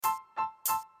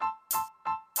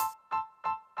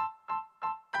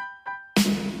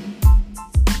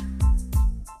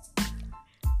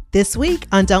This week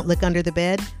on Don't Look Under the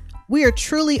Bed, we are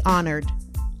truly honored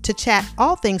to chat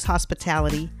all things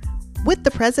hospitality with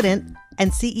the president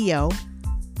and CEO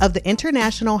of the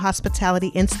International Hospitality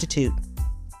Institute,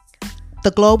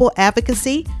 the global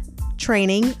advocacy,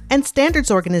 training, and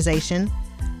standards organization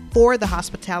for the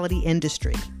hospitality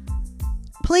industry.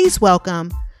 Please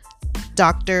welcome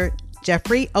Dr.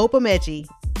 Jeffrey Obameji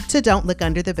to Don't Look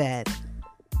Under the Bed.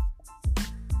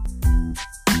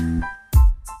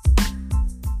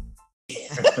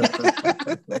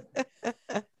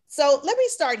 So let me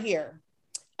start here.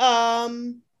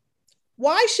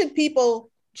 Why should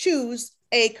people choose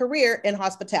a career in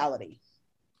hospitality?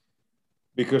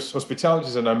 Because hospitality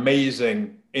is an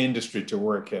amazing industry to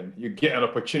work in. You get an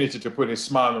opportunity to put a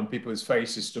smile on people's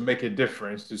faces, to make a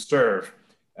difference, to serve.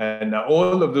 And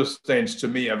all of those things to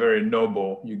me are very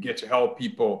noble. You get to help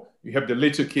people. You have the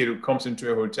little kid who comes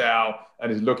into a hotel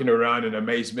and is looking around in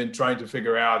amazement, trying to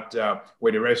figure out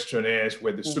where the restaurant is,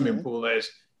 where the swimming pool is.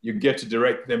 You get to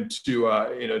direct them to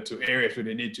areas where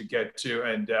they need to get to.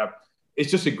 And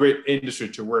it's just a great industry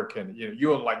to work in.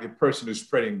 You're like the person who's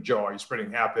spreading joy,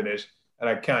 spreading happiness. And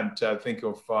I can't think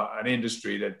of an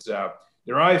industry that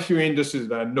there are a few industries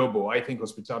that are noble. I think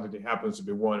hospitality happens to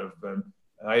be one of them.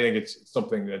 I think it's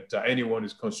something that anyone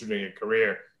who's considering a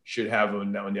career should have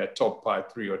on their top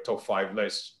 3 or top 5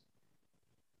 list.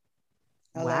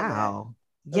 Wow.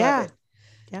 Yeah.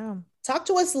 Talk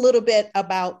to us a little bit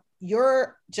about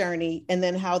your journey and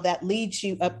then how that leads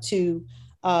you up to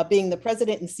being the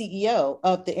president and CEO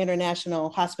of the International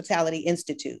Hospitality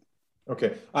Institute.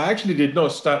 Okay. I actually did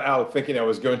not start out thinking I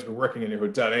was going to be working in the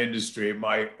hotel industry.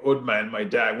 My old man, my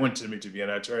dad, wanted me to be an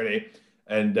attorney.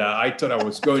 And I thought I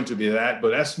was going to be that, but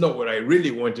that's not what I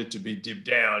really wanted to be deep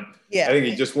down. Yeah. I think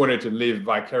he just wanted to live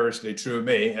vicariously through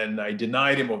me. And I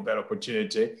denied him of that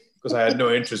opportunity because I had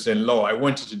no interest in law. I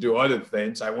wanted to do other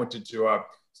things. I wanted to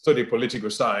study political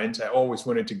science. I always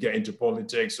wanted to get into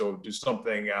politics or do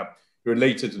something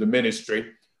related to the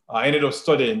ministry. I ended up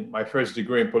studying my first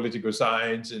degree in political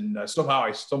science, and somehow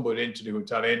I stumbled into the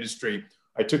hotel industry.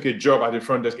 I took a job as a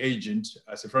front desk agent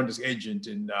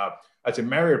at a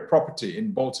Marriott property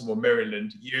in Baltimore,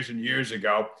 Maryland, years and years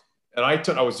ago. And I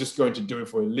thought I was just going to do it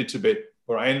for a little bit,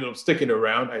 but I ended up sticking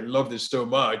around. I loved it so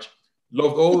much.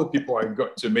 Loved all the people I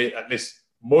got to meet, at least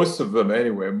most of them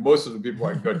anyway, most of the people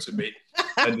I got to meet,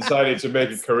 and decided to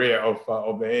make a career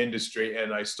of the industry.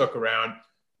 And I stuck around,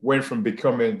 went from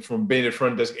being a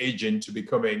front desk agent to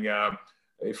becoming a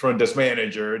front desk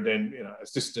manager, then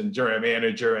assistant general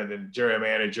manager, and then general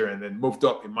manager, and then moved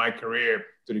up in my career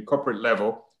to the corporate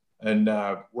level and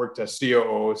worked as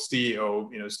COO,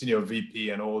 CEO, senior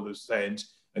VP, and all those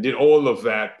things. I did all of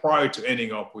that prior to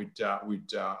ending up with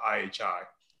IHI.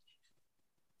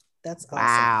 That's awesome.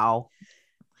 Wow.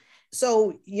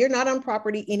 So you're not on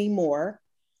property anymore,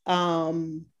 but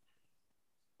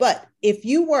if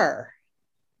you were,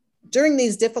 during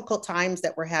these difficult times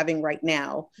that we're having right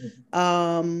now,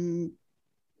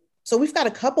 so we've got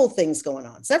a couple things going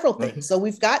on, several things. So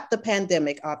we've got the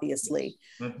pandemic, obviously,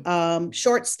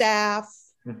 short staff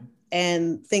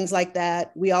and things like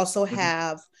that. We also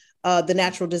have the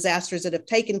natural disasters that have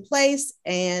taken place,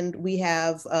 and we've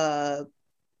got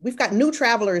new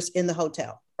travelers in the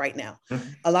hotel right now.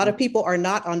 A lot of people are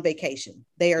not on vacation;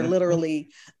 they are literally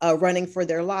running for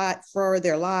their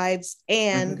lives,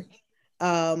 and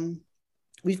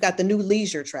we've got the new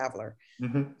leisure traveler.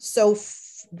 So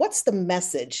what's the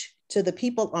message to the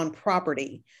people on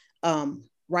property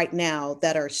right now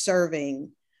that are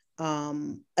serving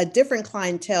a different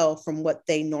clientele from what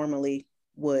they normally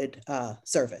would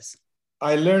service?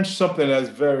 I learned something that's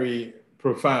very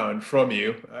profound from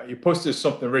you. You posted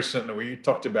something recently where you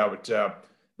talked about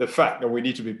the fact that we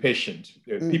need to be patient.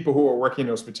 People who are working in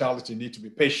hospitality need to be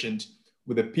patient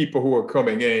with the people who are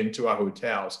coming in to our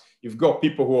hotels. You've got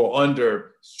people who are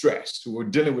under stress, who are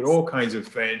dealing with all kinds of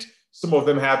things. Some of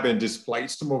them have been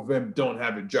displaced. Some of them don't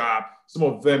have a job. Some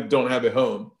of them don't have a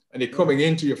home. And they're coming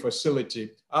into your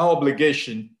facility. Our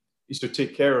obligation is to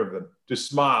take care of them, to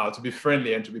smile, to be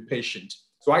friendly, and to be patient.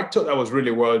 So I thought that was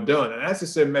really well done. And that's the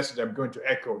same message I'm going to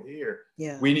echo here.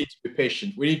 Yeah. We need to be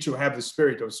patient. We need to have the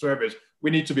spirit of service.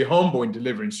 We need to be humble in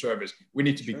delivering service. We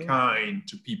need to be kind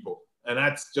to people. And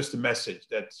that's just a message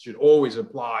that should always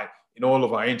apply in all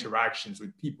of our interactions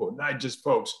with people, not just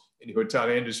folks in the hotel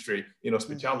industry, in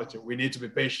hospitality. We need to be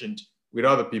patient with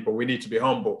other people. We need to be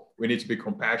humble. We need to be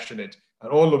compassionate.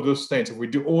 And all of those things, if we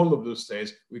do all of those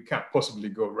things, we can't possibly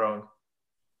go wrong.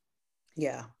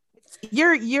 Yeah.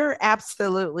 You're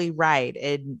absolutely right.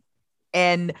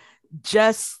 And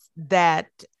just that,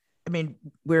 I mean,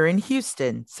 we're in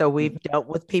Houston, so we've dealt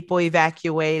with people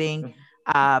evacuating.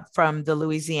 from the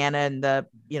Louisiana and the,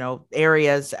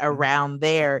 areas around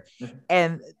there.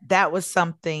 And that was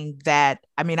something that,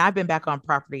 I mean, I've been back on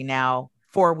property now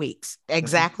 4 weeks,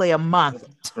 exactly a month.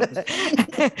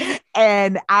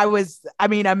 And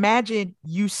imagine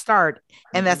you start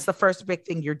and that's the first big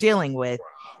thing you're dealing with.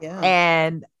 Yeah.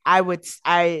 And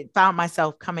I found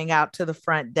myself coming out to the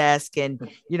front desk and,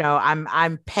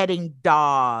 I'm petting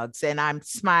dogs and I'm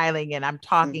smiling and I'm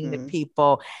talking to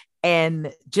people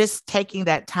and just taking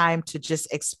that time to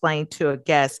just explain to a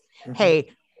guest, hey,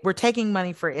 we're taking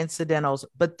money for incidentals,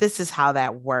 but this is how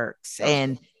that works.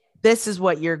 And this is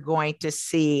what you're going to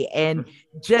see. And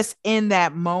just in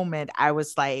that moment, I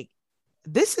was like,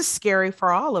 this is scary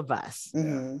for all of us.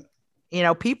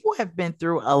 People have been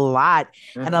through a lot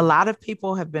and a lot of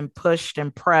people have been pushed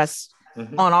and pressed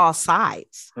on all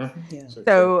sides. Yeah.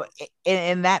 So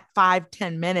in that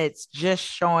 5-10 minutes, just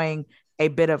showing a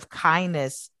bit of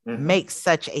kindness makes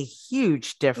such a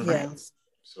huge difference.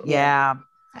 Yeah.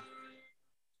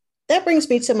 That brings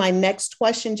me to my next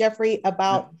question, Jeffrey,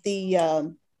 about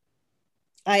the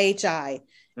IHI.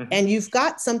 And you've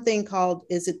got something called,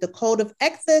 is it the Code of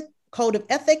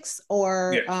Ethics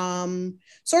or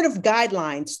sort of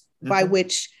guidelines by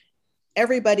which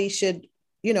everybody should,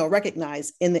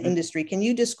 recognize in the industry. Can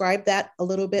you describe that a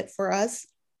little bit for us?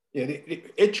 Yeah, the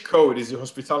H code is the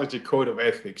Hospitality Code of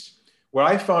Ethics. What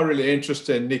I found really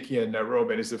interesting, Nikki and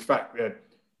Robin, is the fact that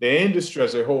the industry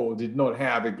as a whole did not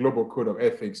have a global code of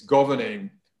ethics governing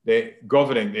the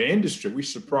industry,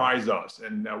 which surprised us.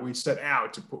 And we set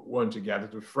out to put one together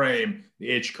to frame the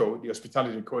H code, the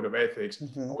Hospitality Code of Ethics.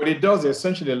 What it does, it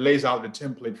essentially lays out the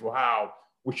template for how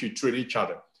we should treat each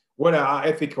other. What are our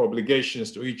ethical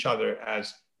obligations to each other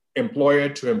as employer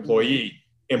to employee,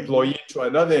 employee to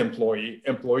another employee,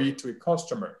 employee to a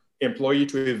customer, employee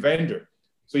to a vendor.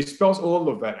 So it spells all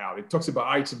of that out. It talks about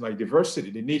items like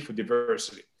diversity, the need for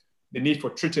diversity, the need for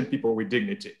treating people with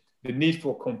dignity, the need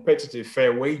for competitive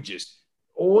fair wages,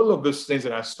 all of those things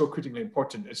that are so critically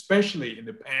important, especially in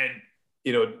the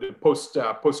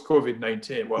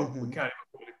post-COVID-19. Well, we can't even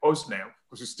call it post now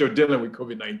because we're still dealing with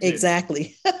COVID-19.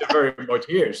 Exactly. They're very much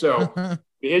here. So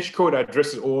the H code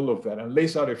addresses all of that and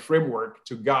lays out a framework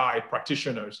to guide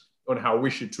practitioners on how we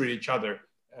should treat each other.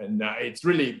 And it's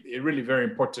really very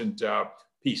important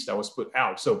piece that was put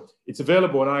out. So it's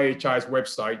available on IHI's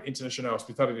website,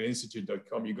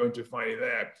 internationalhospitalityinstitute.com. You're going to find it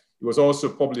there. It was also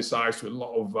publicized to a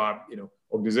lot of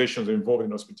organizations involved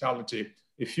in hospitality.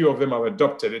 A few of them have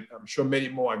adopted it. I'm sure many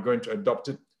more are going to adopt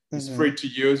it. It's free to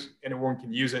use. Anyone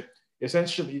can use it.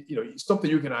 Essentially, it's something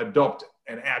you can adopt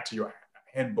and add to your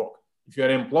handbook. If you're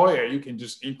an employer, you can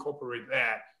just incorporate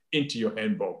that into your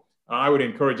handbook. I would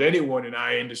encourage anyone in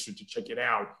our industry to check it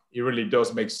out. It really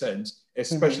does make sense,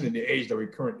 especially in the age that we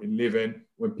currently live in,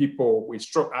 when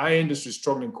our industry is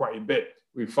struggling quite a bit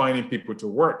with finding people to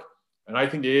work. And I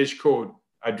think the H code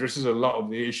addresses a lot of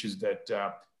the issues that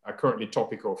are currently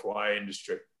topical for our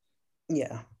industry.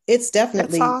 Yeah, it's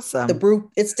definitely awesome.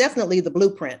 It's definitely the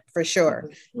blueprint for sure.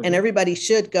 And everybody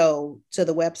should go to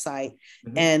the website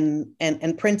and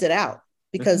print it out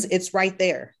because it's right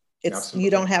there. You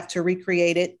don't have to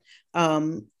recreate it.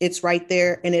 It's right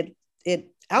there and it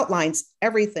outlines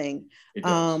everything.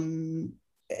 And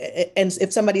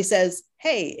if somebody says,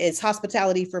 hey, it's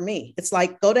hospitality for me, it's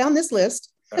like, go down this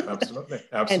list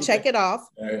and check it off.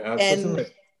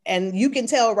 And you can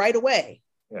tell right away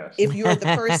if you're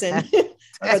the person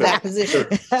for that position.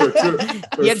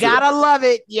 You gotta love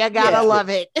it. You gotta love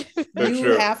it.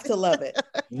 You have to love it.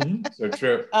 So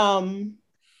true.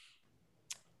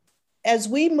 As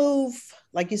we move,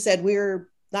 like you said, we're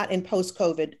not in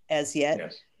post-COVID as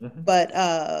yet, but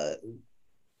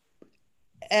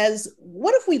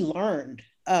what have we learned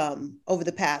over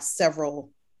the past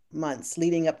several months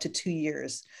leading up to 2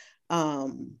 years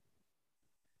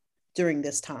during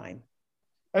this time?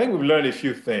 I think we've learned a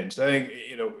few things. I think,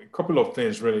 a couple of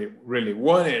things really.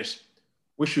 One is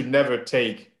we should never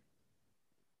take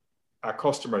our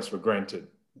customers for granted.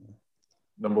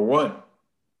 Number one,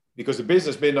 because the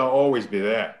business may not always be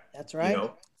there. That's right.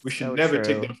 We should never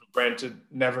take them for granted,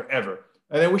 never, ever.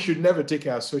 And then we should never take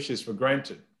our associates for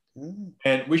granted.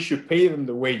 And we should pay them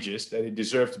the wages that they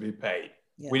deserve to be paid.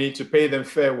 Yeah. We need to pay them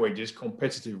fair wages,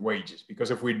 competitive wages, because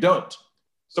if we don't,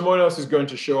 someone else is going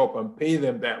to show up and pay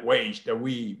them that wage that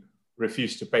we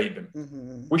refuse to pay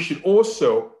them. We should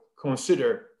also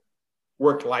consider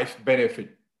work-life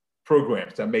benefit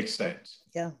programs that make sense.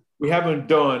 Yeah. We haven't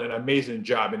done an amazing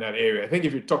job in that area. I think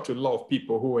if you talk to a lot of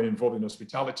people who are involved in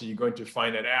hospitality, you're going to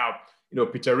find that out.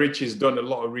 Peter Ritchie has done a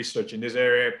lot of research in this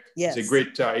area. Yes. He's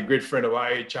a great friend of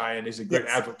IHI and he's a great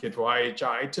advocate for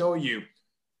IHI. I tell you,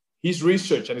 his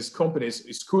research and his company's,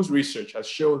 his school's research has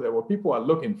shown that what people are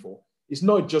looking for is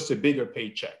not just a bigger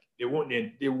paycheck. They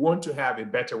want to have a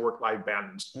better work-life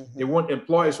balance. Mm-hmm. They want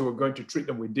employers who are going to treat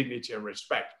them with dignity and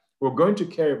respect, who are going to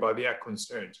care about their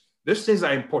concerns. These things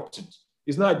are important.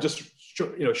 It's not just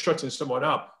shutting someone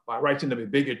up by writing them a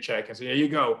bigger check and say, here you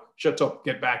go, shut up,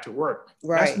 get back to work.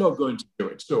 Right. That's not going to do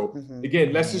it. So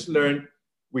again, let's just learn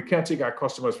we can't take our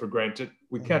customers for granted.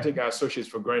 We can't take our associates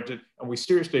for granted. And we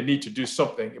seriously need to do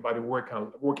something about the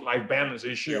work-life balance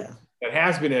issue that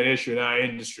has been an issue in our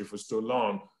industry for so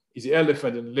long. It's the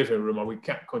elephant in the living room, and we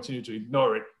can't continue to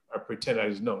ignore it or pretend that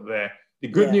it's not there. The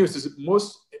good news is that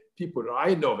most people that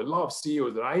I know, a lot of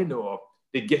CEOs that I know of,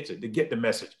 they get it. They get the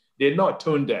message. They're not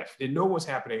tone deaf. They know what's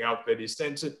happening out there. They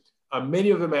sense it. And many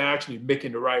of them are actually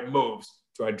making the right moves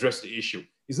to address the issue.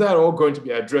 It's not all going to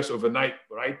be addressed overnight,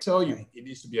 but I tell you, it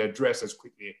needs to be addressed as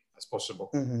quickly as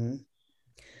possible. Mm-hmm.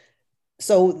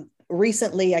 So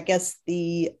recently, I guess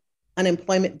the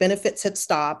unemployment benefits had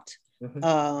stopped.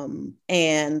 Mm-hmm.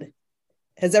 And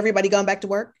has everybody gone back to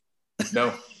work?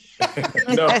 No.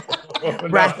 No.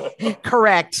 Right.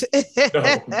 Correct.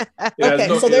 No.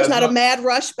 Okay, so there's not a mad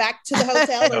rush back to the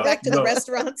hotel or back to the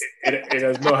restaurants? It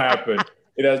has not happened.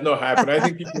 It has not happened. I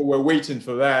think people who were waiting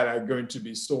for that are going to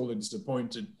be sorely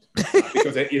disappointed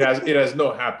because it has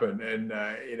not happened. And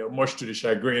much to the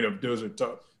chagrin of those who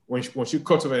thought once you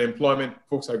cut off unemployment,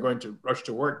 folks are going to rush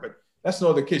to work. But that's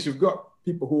not the case. You've got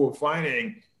people who are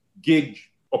finding gig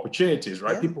opportunities,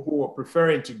 right? Yeah. People who are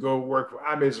preferring to go work for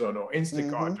Amazon or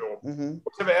Instacart or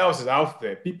whatever else is out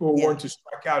there. People who want to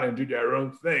strike out and do their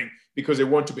own thing because they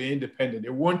want to be independent. They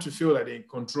want to feel that they're in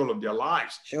control of their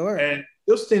lives. Sure. And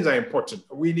those things are important.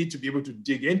 We need to be able to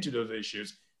dig into those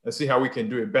issues and see how we can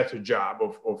do a better job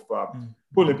of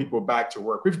pulling people back to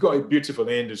work. We've got a beautiful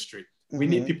industry. We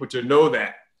need people to know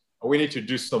that. And we need to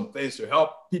do some things to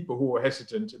help people who are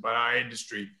hesitant about our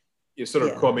industry sort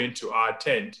of come into our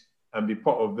tent and be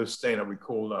part of this thing that we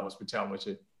call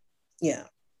hospitality. Yeah.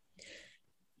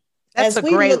 That's a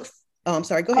great. I'm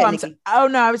sorry. Go ahead, Nikki.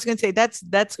 No, I was going to say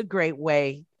that's a great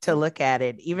way to look at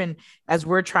it. Even as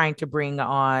we're trying to bring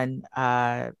on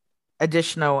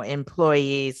additional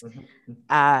employees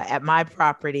at my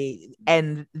property,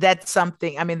 and that's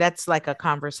something. I mean, that's like a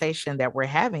conversation that we're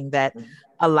having. That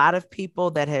a lot of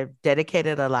people that have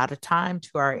dedicated a lot of time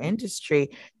to our industry,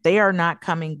 they are not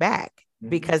coming back.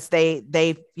 Because they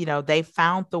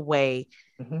found the way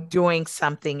doing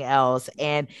something else.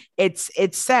 And it's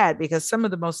sad because some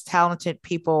of the most talented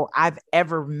people I've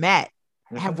ever met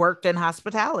have worked in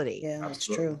hospitality. Yeah, that's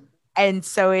true. And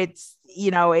so it's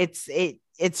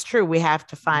true. We have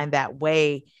to find that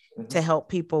way to help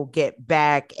people get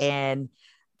back. And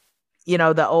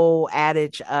the old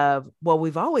adage of, well,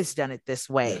 we've always done it this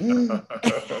way.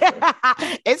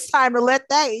 It's time to let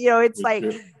that, it's so like,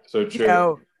 so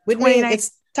true.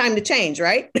 It's time to change,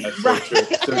 right? That's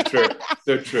so true.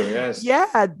 So true. Yes.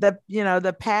 Yeah.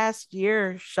 The past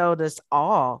year showed us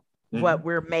all what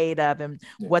we're made of and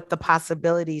what the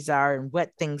possibilities are and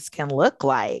what things can look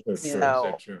like.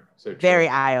 So true. Very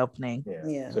eye-opening.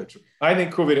 Yeah. So true. I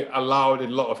think COVID allowed a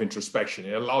lot of introspection.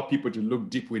 It allowed people to look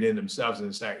deep within themselves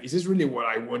and say, is this really what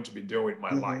I want to be doing with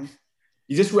my life?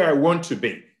 Is this where I want to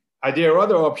be? Are there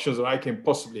other options that I can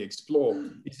possibly explore?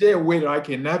 Is there a way that I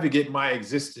can navigate my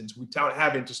existence without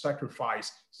having to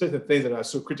sacrifice certain things that are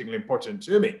so critically important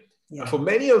to me? Yeah. And for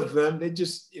many of them, they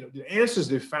just, the answers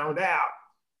they found out,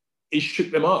 it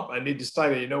shook them up and they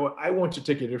decided, what, I want to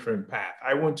take a different path.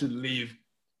 I want to live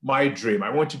my dream. I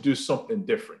want to do something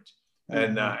different.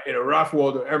 And, Ralph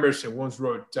Waldo Emerson once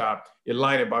wrote a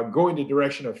line about go in the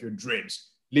direction of your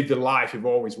dreams, live the life you've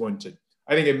always wanted.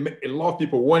 I think a lot of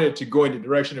people wanted to go in the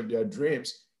direction of their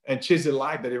dreams and chase the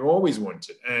life that they've always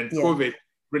wanted. And COVID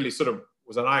really sort of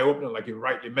was an eye-opener, like you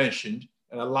rightly mentioned,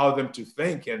 and allowed them to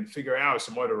think and figure out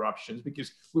some other options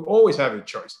because we always have a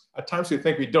choice. At times we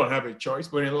think we don't have a choice,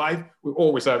 but in life, we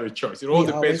always have a choice. It all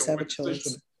depends on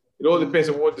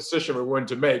what decision we want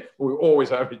to make, but we always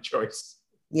have a choice.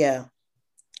 Yeah.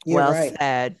 You're right.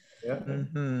 Said. Yeah.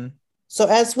 Mm-hmm. So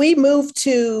as we move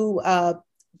to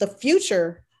the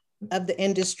future of the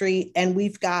industry, and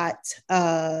we've got,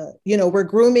 we're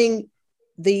grooming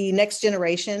the next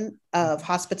generation of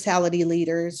hospitality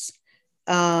leaders.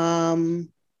 What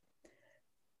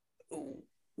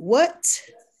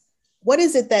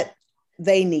is it that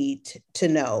they need to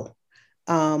know?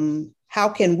 How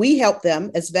can we help them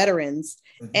as veterans?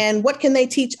 And what can they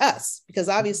teach us? Because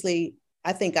obviously,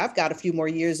 I think I've got a few more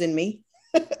years in me.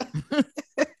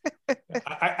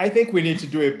 I think we need to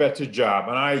do a better job,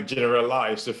 and I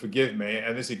generalize, so forgive me,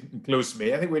 and this includes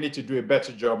me. I think we need to do a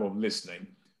better job of listening.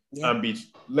 and be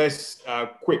less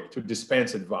quick to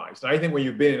dispense advice. And I think when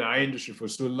you've been in our industry for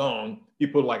so long,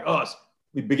 people like us,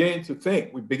 we begin to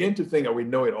think that we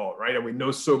know it all, right? And we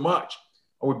know so much.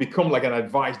 And we become like an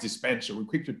advice dispenser. We're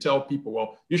quick to tell people,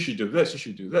 well, you should do this, you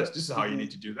should do this. This is how you need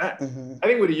to do that. I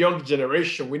think with the younger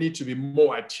generation, we need to be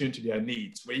more attuned to their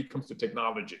needs when it comes to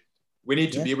technology. We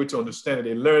need to be able to understand that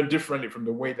they learn differently from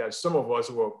the way that some of us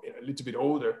who are a little bit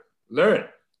older learn,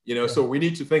 so we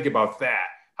need to think about that,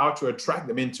 how to attract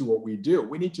them into what we do.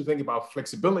 We need to think about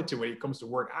flexibility when it comes to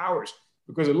work hours,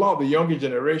 because a lot of the younger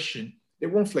generation, they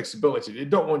want flexibility. They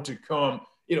don't want to come,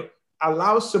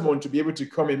 allow someone to be able to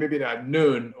come in maybe at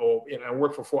noon or and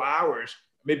work for 4 hours,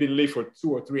 maybe leave for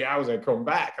 2 or 3 hours and come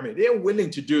back. I mean, they're willing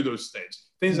to do those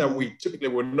things that we typically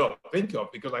would not think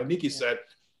of, because like Nikki said,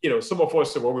 some of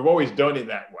us say, well, we've always done it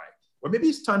that way. Well, maybe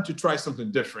it's time to try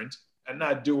something different and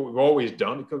not do what we've always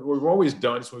done, because what we've always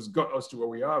done is what's got us to where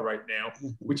we are right now,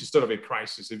 which is sort of a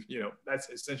crisis. That's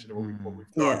essentially what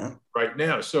we've done right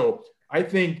now. So I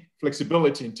think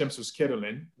flexibility in terms of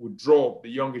scheduling would draw the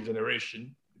younger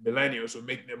generation, millennials, will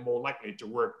make them more likely to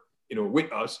work,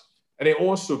 with us. And then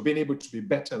also being able to be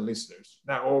better listeners,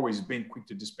 not always being quick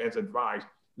to dispense advice,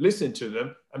 listen to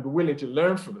them and be willing to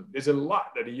learn from them. There's a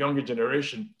lot that the younger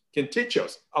generation can teach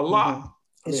us, a lot.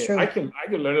 It's true. I can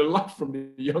learn a lot from the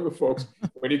younger folks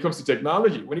when it comes to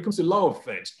technology, when it comes to a lot of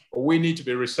things. But we need to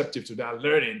be receptive to that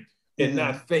learning and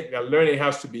not think that learning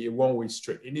has to be a one-way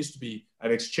street. It needs to be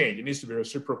an exchange. It needs to be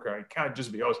reciprocal. It can't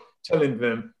just be us telling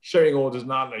them, sharing all this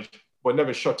knowledge, but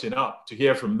never shutting up to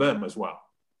hear from them as well.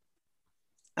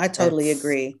 I totally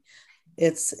agree.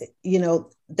 It's,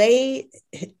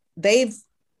 they've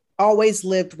always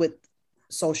lived with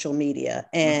social media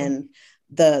and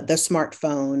the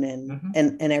smartphone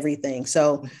and everything.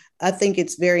 So I think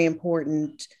it's very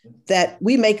important that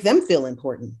we make them feel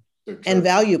important and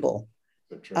valuable,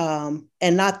 and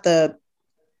not the,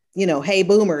 hey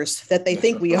boomers that they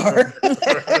think we are.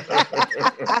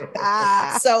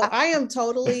 So I am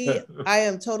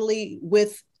totally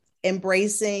with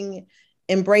embracing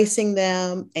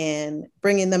them and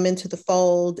bringing them into the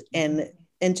fold and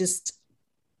just,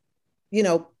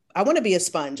 I want to be a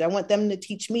sponge. I want them to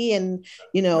teach me. And,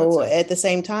 at the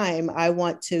same time, I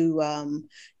want to,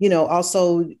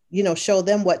 also, show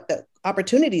them what the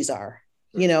opportunities are,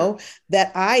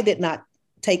 that I did not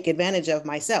take advantage of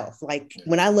myself. Like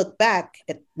when I look back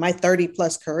at my 30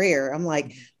 plus career, I'm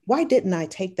like, why didn't I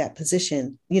take that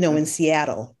position, in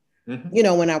Seattle,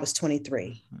 when I was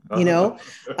 23,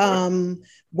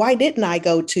 why didn't I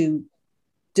go to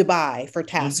Dubai for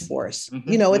task force?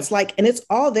 It's like, and it's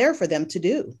all there for them to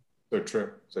do. So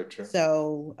true. So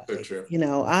true.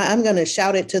 I'm going to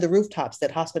shout it to the rooftops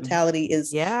that hospitality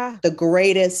is the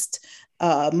greatest,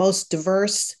 most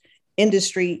diverse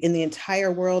industry in the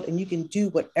entire world. And you can do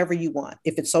whatever you want.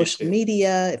 If it's social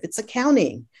media, if it's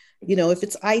accounting, if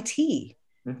it's IT,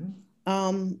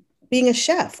 being a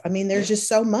chef. I mean, there's just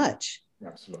so much.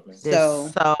 Absolutely.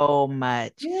 So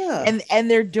much. Yeah.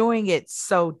 And they're doing it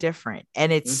so different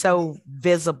and it's so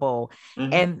visible.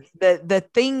 And the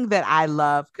thing that I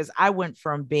love, because I went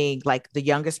from being like the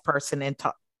youngest person in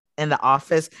the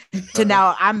office to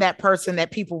now I'm that person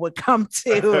that people would come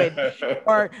to,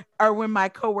 or when my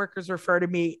coworkers refer to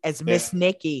me as Miss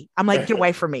Nikki, I'm like, get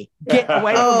away from me. Get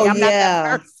away from me. I'm not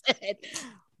that person.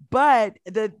 But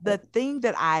the thing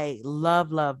that I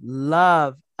love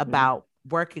about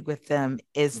working with them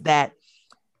is that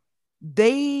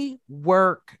they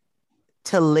work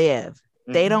to live.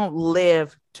 They don't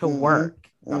live to work.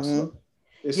 They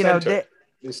have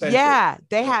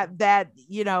that,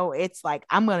 it's like,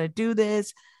 I'm going to do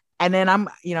this. And then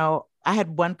I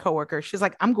had one coworker, she's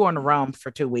like, I'm going to Rome for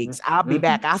 2 weeks. I'll be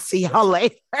back. I'll see y'all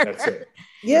later. That's it.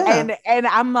 Yeah. And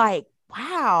I'm like,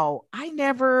 wow, I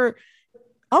never,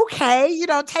 okay,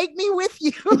 take me with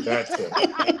you. That's it.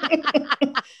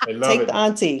 I love Take it. the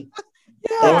auntie.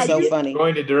 Yeah, that's so funny.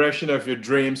 Going the direction of your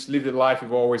dreams, live the life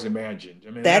you've always imagined. I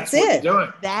mean, that's what it. You're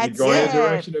doing. That's you're going it. in the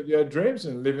direction of your dreams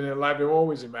and living a life you've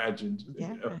always imagined.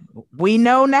 Yeah. We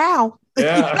know now.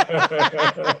 Yeah.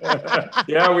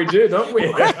 Yeah, we do, don't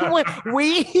we?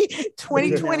 we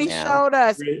 2020 showed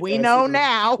us. We know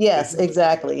now. Yes,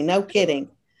 exactly. No kidding.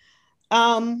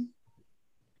 I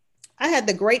had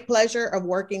the great pleasure of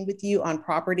working with you on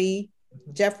property,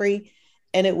 Jeffrey,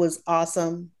 and it was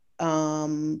awesome.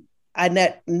 I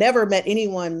never met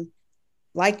anyone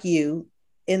like you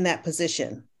in that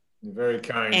position. You're very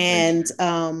kind. And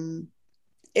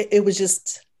it was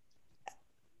just,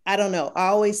 I don't know. I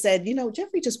always said,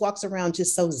 Jeffrey just walks around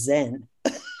just so zen.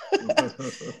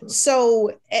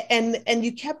 So, and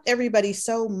you kept everybody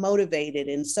so motivated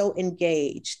and so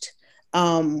engaged.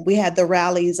 We had the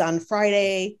rallies on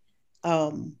Friday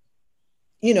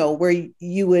you know, where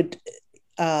you would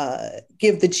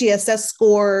give the GSS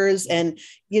scores and,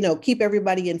 you know, keep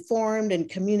everybody informed and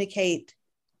communicate,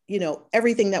 you know,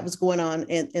 everything that was going on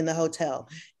in the hotel.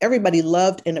 Everybody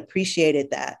loved and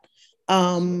appreciated that.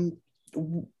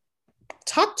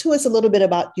 Talk to us a little bit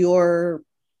about your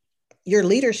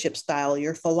leadership style,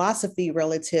 your philosophy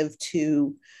relative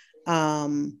to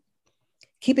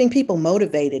keeping people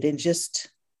motivated and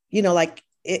just, you know, like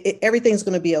everything's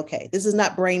going to be okay. This is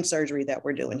not brain surgery that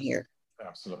we're doing here.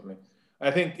 Absolutely. I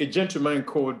think a gentleman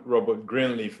called Robert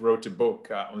Greenleaf wrote a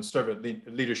book on servant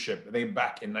leadership, I think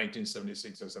back in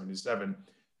 1976 or 77.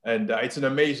 And it's an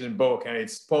amazing book, and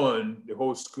it spawned the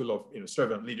whole school of, you know,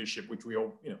 servant leadership, which we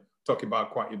all, you know, talk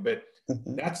about quite a bit.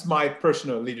 Mm-hmm. That's my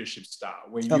personal leadership style.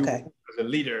 When you, as a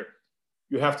leader,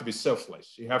 you have to be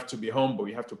selfless. You have to be humble.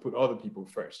 You have to put other people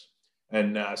first.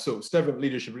 And so servant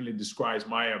leadership really describes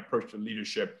my approach to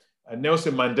leadership. And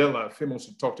Nelson Mandela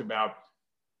famously talked about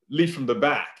lead from the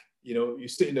back. You know, you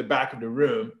sit in the back of the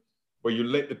room, but you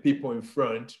let the people in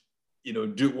front, you know,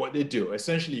 do what they do.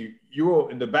 Essentially, you're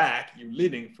in the back, you're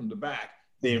leading from the back,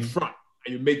 they're in front,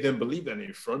 and you make them believe that they're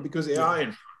in front because they are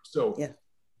in front. So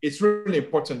it's really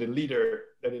important that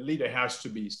a leader has to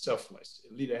be selfless.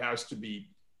 A leader has to be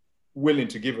willing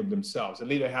to give of themselves. A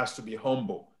leader has to be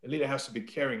humble. A leader has to be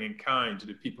caring and kind to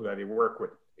the people that they work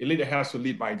with. A leader has to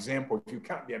lead by example. If you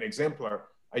can't be an exemplar,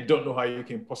 I don't know how you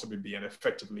can possibly be an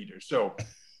effective leader. So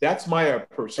that's my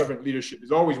approach. Servant leadership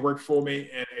has always worked for me,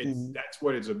 and that's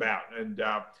what it's about. And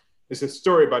it's a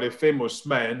story about a famous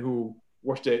man who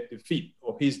washed the feet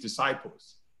of his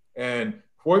disciples. And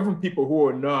for even people who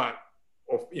are not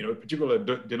of, you know, a particular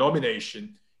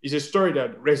denomination, it's a story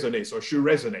that resonates or should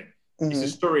resonate. It's a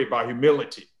story about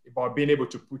humility, about being able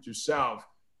to put yourself,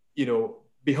 you know,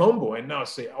 be humble and not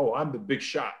say, oh, I'm the big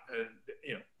shot, and,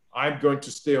 you know, I'm going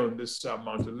to stay on this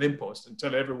Mount Olympus and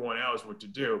tell everyone else what to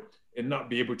do, and not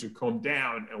be able to come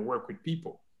down and work with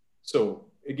people. So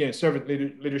again, servant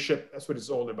leadership, that's what it's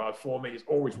all about for me. It's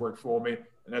always worked for me.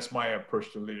 And that's my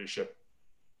approach to leadership.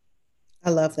 I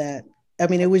love that. I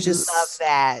mean, it was just,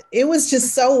 it was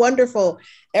just so wonderful.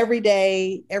 Every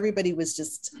day, everybody was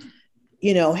just,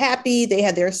 you know, happy. They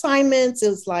had their assignments. It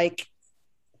was like,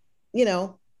 you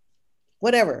know,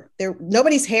 whatever.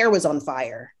 Nobody's hair was on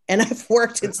fire. And I've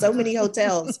worked in so many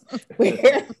hotels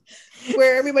where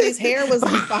everybody's hair was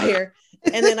on fire.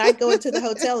 And then I'd go into the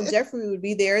hotel and Jeffrey would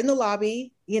be there in the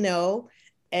lobby, you know,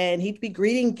 and he'd be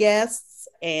greeting guests.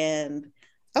 And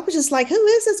I was just like, who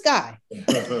is this guy?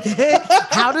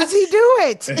 How does he do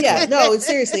it? Yeah, no,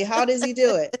 seriously, how does he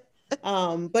do it?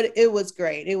 But it was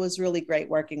great. It was really great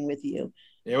working with you.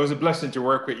 It was a blessing to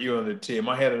work with you on the team.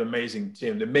 I had an amazing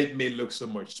team. They made me look so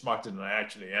much smarter than I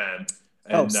actually am.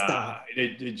 And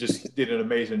they just did an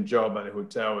amazing job. And the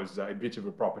hotel was a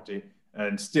beautiful property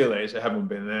and still is. I haven't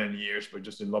been there in years, but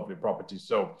just a lovely property.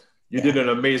 So you did an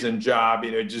amazing job,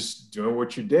 you know, just doing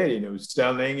what you did, you know,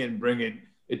 selling and bringing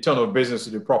a ton of business to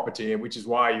the property, and which is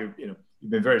why you've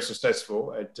been very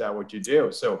successful at what you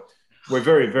do. So we're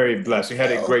very, very blessed. We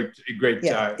had a great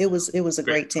it was a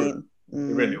great team. It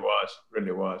really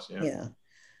was. Yeah.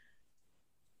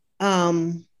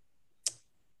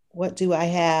 What do I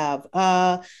have?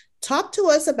 Talk to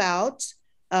us about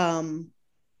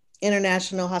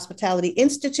International Hospitality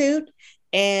Institute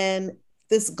and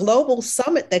this global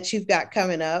summit that you've got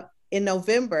coming up in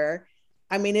November.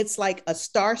 I mean, it's like a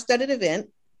star-studded event,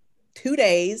 2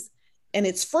 days, and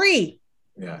it's free.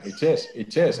 Yeah, it is.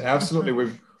 It is.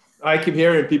 Absolutely. I keep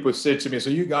hearing people say to me, so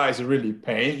you guys are really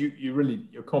paying,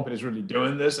 your company's really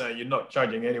doing this, and you're not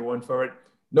charging anyone for it.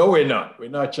 No, we're not. We're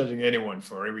not charging anyone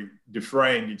for it. We're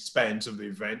defraying the expense of the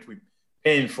event. We're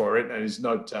paying for it, and it's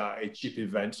not a cheap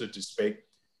event, so to speak.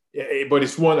 But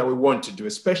it's one that we want to do,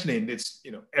 especially in this,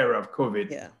 you know, era of COVID.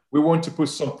 Yeah. We want to put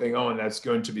something on that's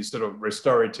going to be sort of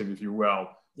restorative, if you will,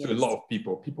 to a lot of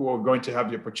people. People are going to have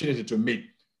the opportunity to meet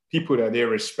people that they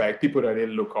respect, people that they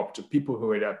look up to, people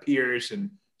who are their peers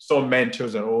and some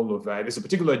mentors and all of that. There's a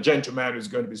particular gentleman who's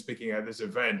going to be speaking at this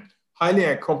event, highly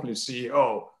accomplished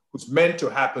CEO, whose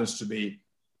mentor happens to be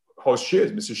Horst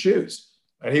Schulze, Mr. Schulze.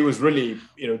 And he was really,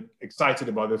 you know, excited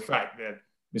about the fact that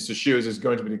Mr. Schulze is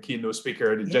going to be the keynote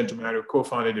speaker. The gentleman who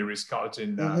co-founded the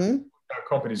Ritz-Carlton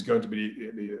company is going to be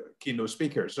the keynote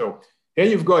speaker. So here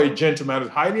you've got a gentleman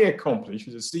who's highly accomplished,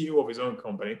 who's the CEO of his own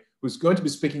company, who's going to be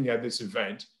speaking at this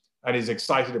event, and is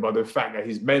excited about the fact that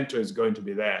his mentor is going to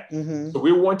be there. So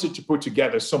we wanted to put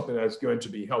together something that's going to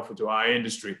be helpful to our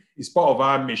industry. It's part of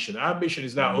our mission. Our mission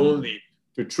is not only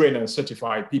to train and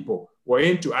certify people. We're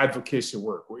into advocacy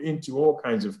work. We're into all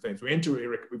kinds of things.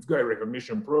 We've got a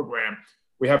recognition program.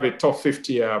 We have a top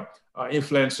 50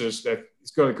 influencers that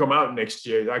is going to come out next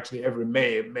year. Actually, every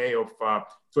May of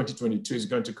 2022 is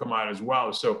going to come out as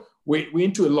well. So we're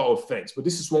into a lot of things, but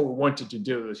this is what we wanted to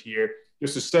do this year,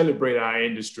 just to celebrate our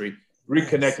industry,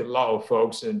 reconnect a lot of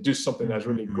folks, and do something that's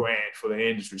really grand for the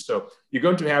industry. So you're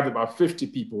going to have about 50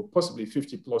 people, possibly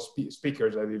 50 plus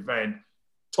speakers at the event,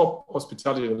 top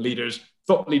hospitality leaders,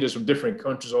 thought leaders from different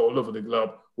countries all over the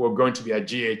globe who are going to be at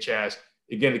GHS.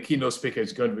 Again, the keynote speaker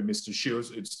is going to be Mr.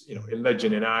 Shoes. It's a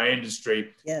legend in our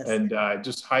industry, and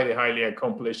just highly, highly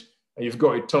accomplished. And you've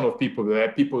got a ton of people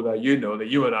there, people that you know, that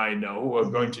you and I know, who are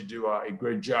going to do a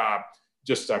great job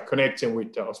just connecting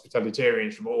with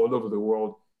hospitalitarians from all over the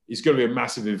world. It's going to be a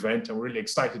massive event. I'm really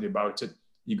excited about it.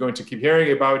 You're going to keep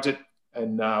hearing about it.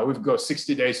 And we've got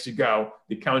 60 days to go.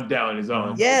 The countdown is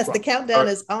on. Yes, the countdown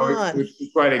is on. We're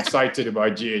quite excited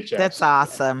about GHS. That's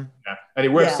awesome. Yeah. And the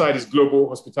website is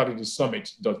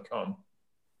globalhospitalitysummit.com.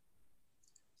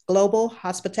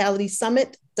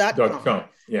 globalhospitalitysummit.com.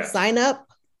 Yeah. Sign up.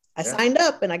 I signed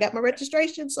up and I got my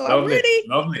registration, so I'm ready.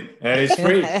 Lovely. And it's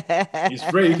free. It's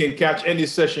free. You can catch any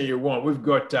session you want. We've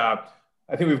got, I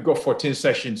think we've got 14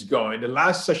 sessions going. The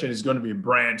last session is going to be a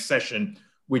brand session,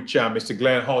 which Mr.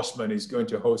 Glenn Horstman is going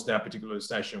to host that particular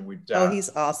session with. He's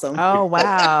awesome. Oh,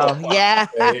 wow. Yeah.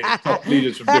 Top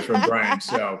leaders from different brands.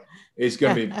 So it's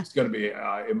going to be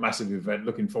a massive event.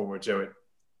 Looking forward to it.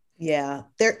 Yeah.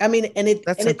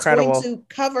 It's incredible. going to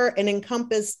cover and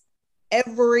encompass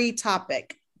every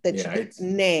topic that you could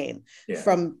name,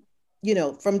 from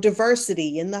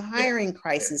diversity in the hiring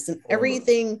crisis and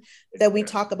everything that we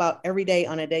talk about every day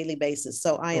on a daily basis.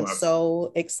 So I am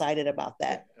so excited about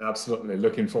that. Absolutely.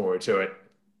 Looking forward to it.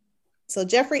 So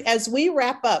Jeffrey, as we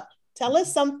wrap up, tell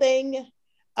us something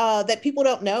that people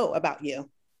don't know about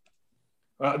you.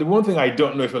 The one thing I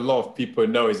don't know if a lot of people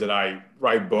know is that I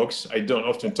write books. I don't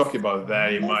often talk about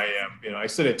that in my, I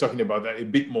started talking about that a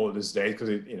bit more these days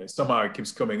because somehow it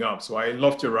keeps coming up. So I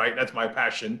love to write. That's my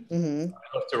passion. Mm-hmm.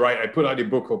 I love to write. I put out a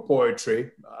book of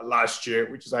poetry last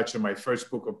year, which is actually my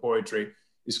first book of poetry.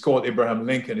 It's called Abraham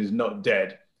Lincoln is Not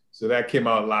Dead. So that came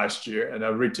out last year, and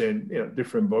I've written,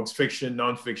 different books, fiction,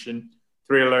 nonfiction,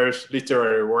 thrillers,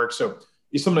 literary work. So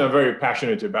it's something I'm very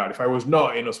passionate about. If I was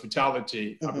not in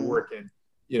hospitality, I'd be working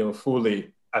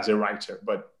fully as a writer,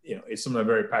 but it's something I'm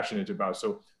very passionate about.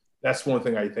 So that's one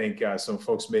thing I think some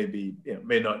folks may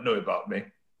not know about me.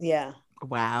 Yeah.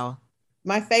 Wow.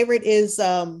 My favorite is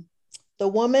the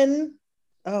woman.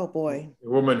 Oh boy. The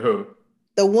woman who.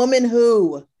 The woman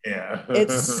who. Yeah.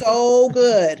 It's so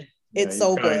good. It's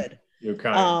so kind. good. You're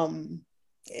kind.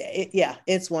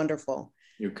 It's wonderful.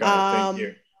 You're kind. Thank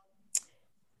you.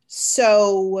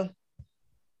 So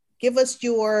give us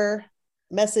your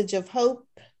message of hope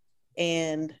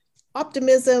and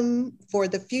optimism for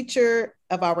the future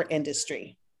of our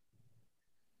industry.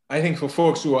 I think for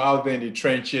folks who are out there in the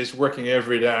trenches, working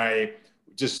every day,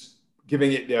 just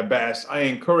giving it their best, I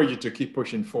encourage you to keep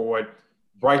pushing forward.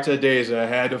 Brighter days are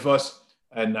ahead of us,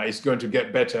 and it's going to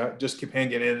get better. Just keep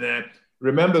hanging in there.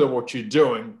 Remember that what you're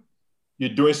doing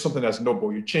something that's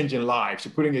noble. You're changing lives.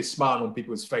 You're putting a smile on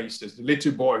people's faces. The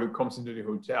little boy who comes into the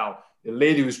hotel, the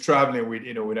lady who's traveling with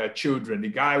her children, the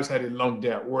guy who's had a long day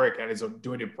at work and is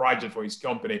doing a project for his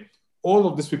company. All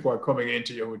of these people are coming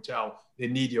into your hotel. They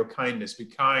need your kindness. Be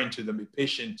kind to them. Be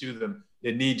patient to them.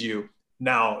 They need you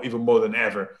now even more than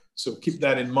ever. So keep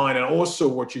that in mind. And also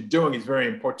what you're doing is very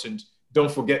important.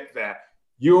 Don't forget that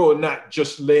you're not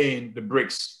just laying the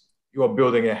bricks. You are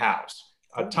building a house.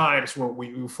 At times when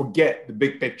we forget the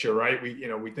big picture, right?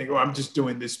 We think, I'm just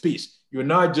doing this piece. You're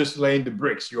not just laying the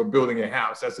bricks, you're building a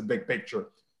house. That's the big picture.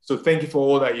 So thank you for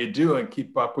all that you do, and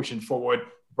keep pushing forward.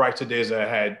 Brighter days are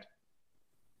ahead.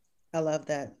 I love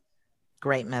that.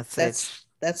 Great message.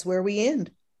 That's where we end.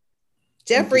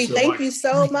 Jeffrey, thank you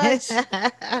so much.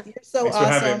 You're so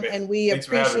awesome. And we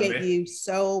appreciate you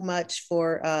so much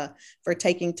for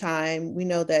taking time. We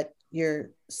know that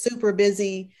you're super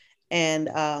busy, and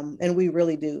we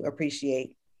really do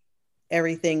appreciate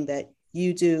everything that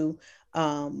you do.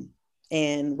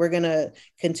 And we're going to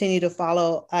continue to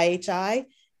follow IHI,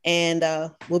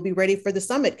 and we'll be ready for the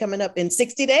summit coming up in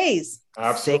 60 days.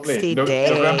 Absolutely. 60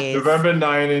 days. November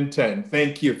 9 and 10.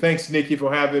 Thank you. Thanks, Nikki,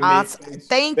 for having me.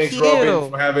 Thanks, Robin,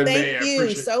 for having me. Thank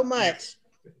you so much.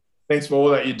 Thanks for all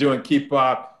that you do, and keep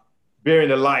bearing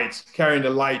the light, carrying the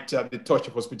light, the torch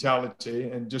of hospitality,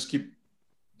 and just keep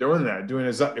doing that, doing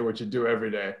exactly what you do every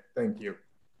day. Thank you.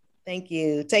 Thank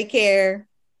you. Take care.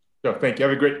 Sure, thank you.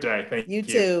 Have a great day. Thank you. You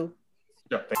too.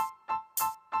 Sure, thank you.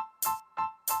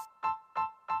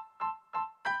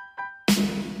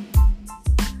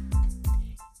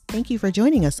 Thank you for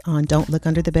joining us on Don't Look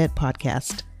Under the Bed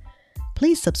podcast.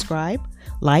 Please subscribe,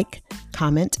 like,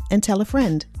 comment, and tell a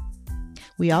friend.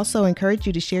 We also encourage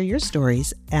you to share your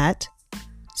stories at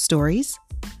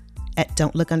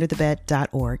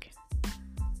stories@don'tlookunderthebed.org.